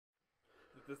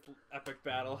this epic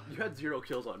battle. You had 0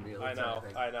 kills on me. I know.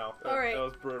 All right. That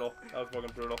was brutal. That was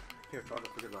fucking brutal. Here, chocolate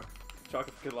for good luck.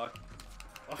 Chocolate for good luck.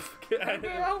 Oh,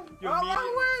 you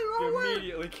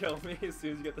immediately kill me as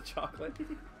soon as you get the chocolate.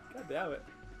 God damn it.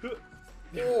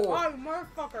 Oh,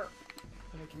 motherfucker.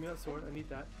 Give me that sword. I need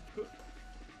that.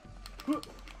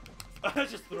 I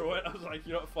just threw it. I was like,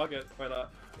 you know what? Fuck it. Why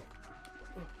not?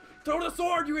 Throw the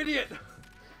sword, you idiot!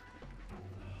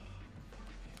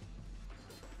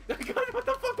 God, what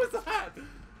the fuck was that?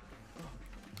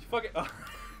 Fuck it.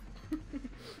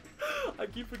 I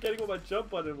keep forgetting what my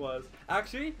jump button was.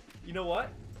 Actually, you know what,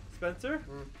 Spencer?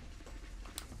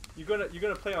 You're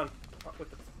gonna play on. What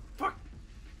the fuck?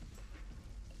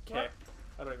 Okay.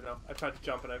 I don't even know. I tried to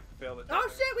jump and I failed it. Oh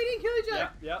shit, we didn't kill each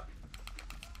other. Yep.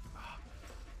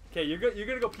 Okay, you're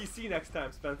gonna go PC next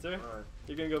time, Spencer. Alright.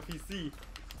 You're gonna go PC.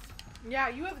 Yeah,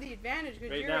 you have the advantage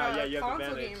because Right you're now, a you have the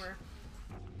console advantage.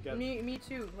 gamer. Me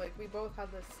too. Like we both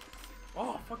had this.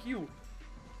 Oh, fuck you.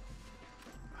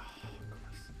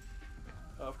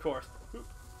 Of course.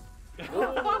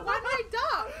 Oh, fuck, why did I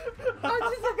duck? I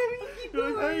was just like, keep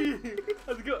going. Hey,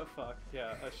 how's it going? Fuck.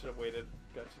 Yeah, I should have waited.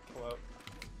 Got you to come out.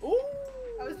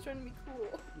 Ooh! I was trying to be cool.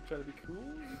 You trying to be cool?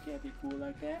 You can't be cool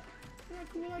like that. You're not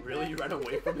cool like Really? that. You ran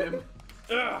away from him?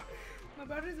 Ugh! My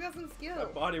brother's got some skill. My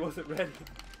body wasn't ready.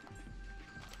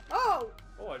 Oh!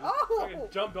 Oh, I just fucking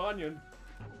jumped on you and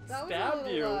That stabbed was a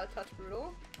little, touch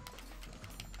brutal.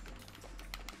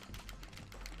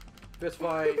 Fist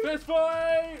fight! Fist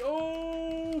fight!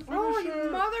 Oh, finisher! Oh, you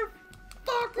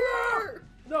motherfucker!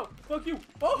 No, fuck you!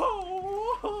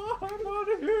 Oh, I'm out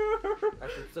of here!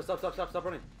 Actually, stop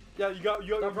running. Yeah, you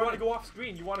want running. to go off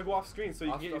screen. You want to go off screen so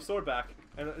you can get your sword back,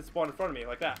 and it spawned in front of me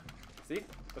like that. See?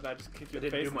 But I just kicked you in the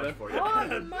face Didn't do much for you. Oh,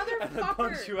 you and then motherfucker!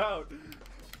 punch you out.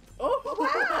 Oh!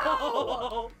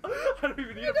 Wow! I don't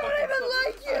even need I a fucking don't even sword.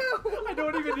 like you! I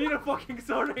don't even need a fucking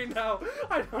sword right now.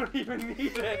 I don't even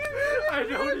need it. I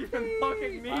don't even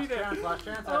fucking need it. Last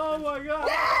chance. Oh my god.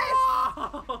 Yes!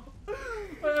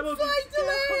 My MLG Fight to skills.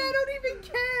 I don't even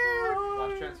care!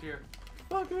 Last chance here.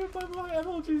 Fuck it by my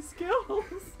MLG skills.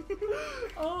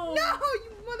 Oh. No,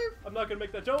 you mother... I'm not gonna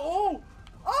make that jump. Oh!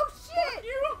 Oh, shit!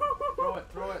 You!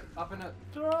 Throw it. Up in it.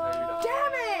 Throw.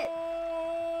 Damn it!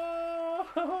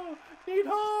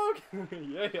 Nidhogg!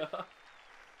 Yeah.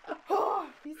 Oh,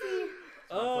 you see?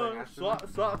 Oh,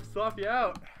 swap you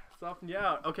out. Soften you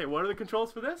out. Okay, what are the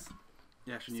controls for this?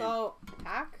 Yeah, So,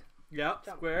 attack? Yep,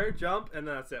 Jump. Square, jump, and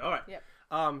then that's it. Alright. Yep.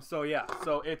 So yeah,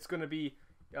 so it's gonna be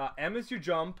M is your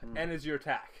jump, N is your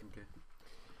attack. Okay.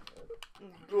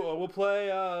 We'll play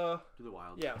Do the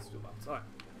wild. yeah, let's do wilds. Alright.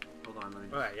 Hold on, let me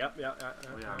just... Alright, yep. Oh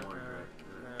yeah, I'm already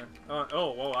right.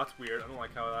 Oh, whoa, that's weird. I don't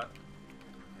like how that.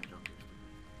 Yeah, jump.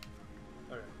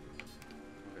 Okay.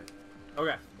 Okay.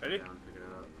 Okay, ready? Down, figure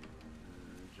it out.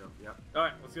 Jump. Yep.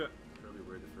 Alright, let's do it. Really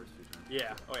weird the first few times.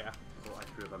 Yeah, oh yeah. Oh, I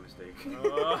screwed up by mistake.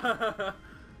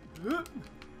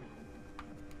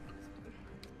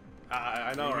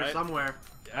 I know, You're right? somewhere.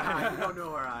 Yeah. You don't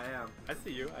know where I am. I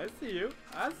see you. I see you.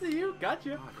 I see you.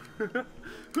 Gotcha.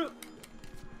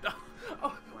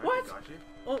 Oh, what? Got you?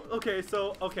 Oh, okay.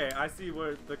 So, okay, I see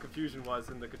where the confusion was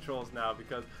in the controls now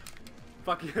because,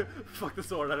 fuck you, fuck the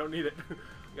sword. I don't need it.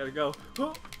 Gotta go.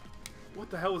 Oh, what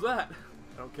the hell was that?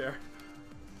 I don't care.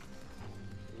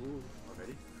 Ooh,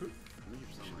 already?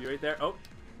 Should be right there. Oh,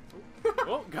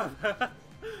 oh, got that.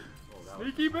 Oh,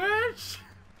 Sneaky bitch.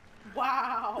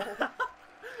 Wow.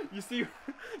 You see?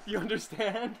 You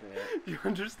understand? Yeah. You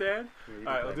understand? Yeah, you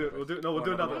All right, can we'll play do it. first. We'll do. No, we'll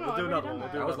do another one. We'll do another one. We'll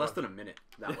do That was another less one. than a minute.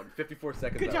 That one. 54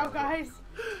 seconds. Good job, guys.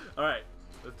 All right,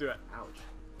 let's do it. Ouch.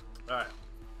 All right.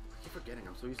 I keep forgetting.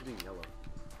 I'm so used to being yellow.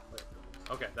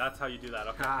 Okay, that's how you do that.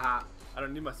 Okay. Haha. I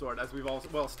don't need my sword, as we've all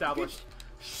well established.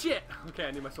 Shit. Okay,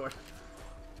 I need my sword.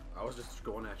 I was just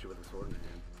going at you with a sword in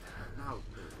hand. No.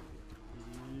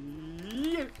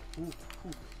 Yeah.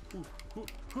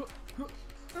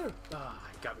 Ah,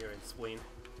 got me right in the spleen.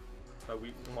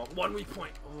 One weak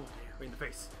point. Oh, right in the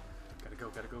face. Gotta go.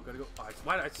 Oh,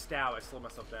 why did I stab? I slowed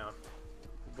myself down.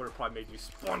 Would have probably made you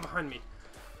spawn behind me.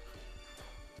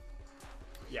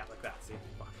 Yeah, like that. See?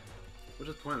 Fuck. Which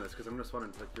is pointless because I'm gonna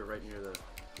spawn like you're right near the.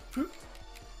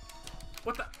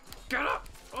 What the? Get up!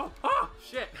 Oh,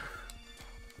 shit!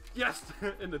 Yes,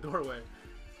 in the doorway.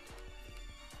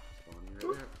 Spawn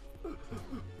you right there.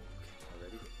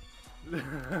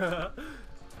 Already?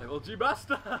 MLG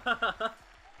Buster!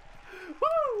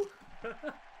 Woo!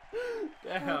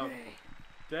 Damn. Okay.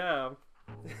 Damn.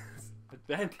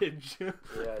 Advantage. Yeah,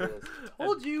 it is.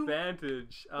 Told you.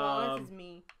 Advantage. Well, this is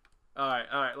me.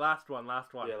 Alright, last one.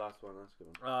 Yeah, last one. That's a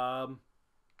good one.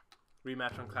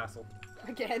 Rematch on Castle.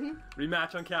 Again?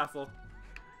 Rematch on Castle.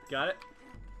 Got it?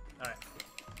 Alright.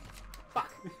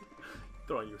 Fuck.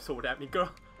 Throwing your sword at me,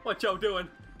 girl. What y'all doing?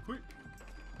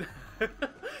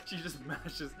 She just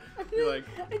mashes. You're like,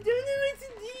 I don't know what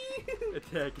to do.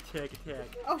 attack, attack,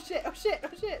 attack. Oh shit, oh shit, oh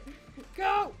shit.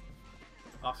 Go!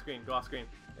 Off screen, go off screen.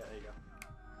 Yeah, there you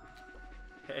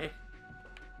go. Hey.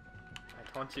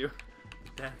 I taunt you.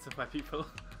 Dance with my people.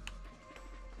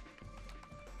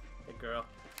 Hey, girl.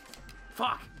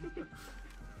 Fuck!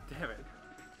 Damn it.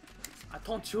 I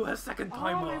taunt you a second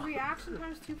time. Oh, my reaction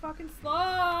time's too fucking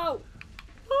slow.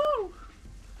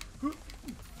 Woo!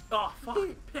 Oh, fuck.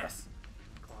 Piss.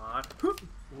 Come on. Ooh.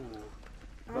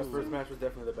 That first match was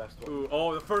definitely the best one. Ooh.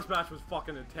 Oh, the first match was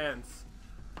fucking intense.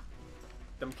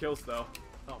 Them kills, though.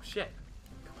 Oh, shit.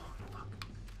 Come on, fuck.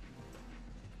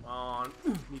 Come on.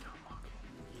 Nidhogg.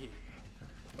 Yeah.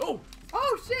 Oh!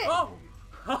 Oh shit! Oh!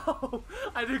 Oh!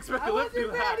 I didn't expect I to lift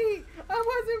wasn't through that. ready! I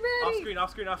wasn't ready! Off screen, off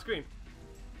screen, off screen.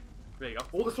 There you go.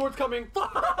 Oh, the sword's coming!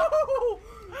 Oh!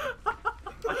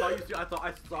 I saw you through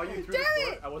Damn the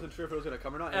sword. it! I wasn't sure if it was gonna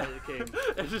come or not, and then it came.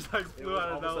 It just like It flew was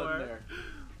out all of of a sudden nowhere. there.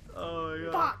 Oh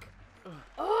my god. Fuck!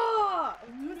 Oh! I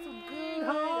was so good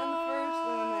on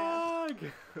the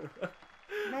first one,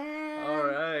 man. Man.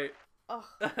 Alright. Oh.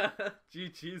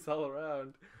 GG's all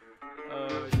around. Oh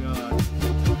my god.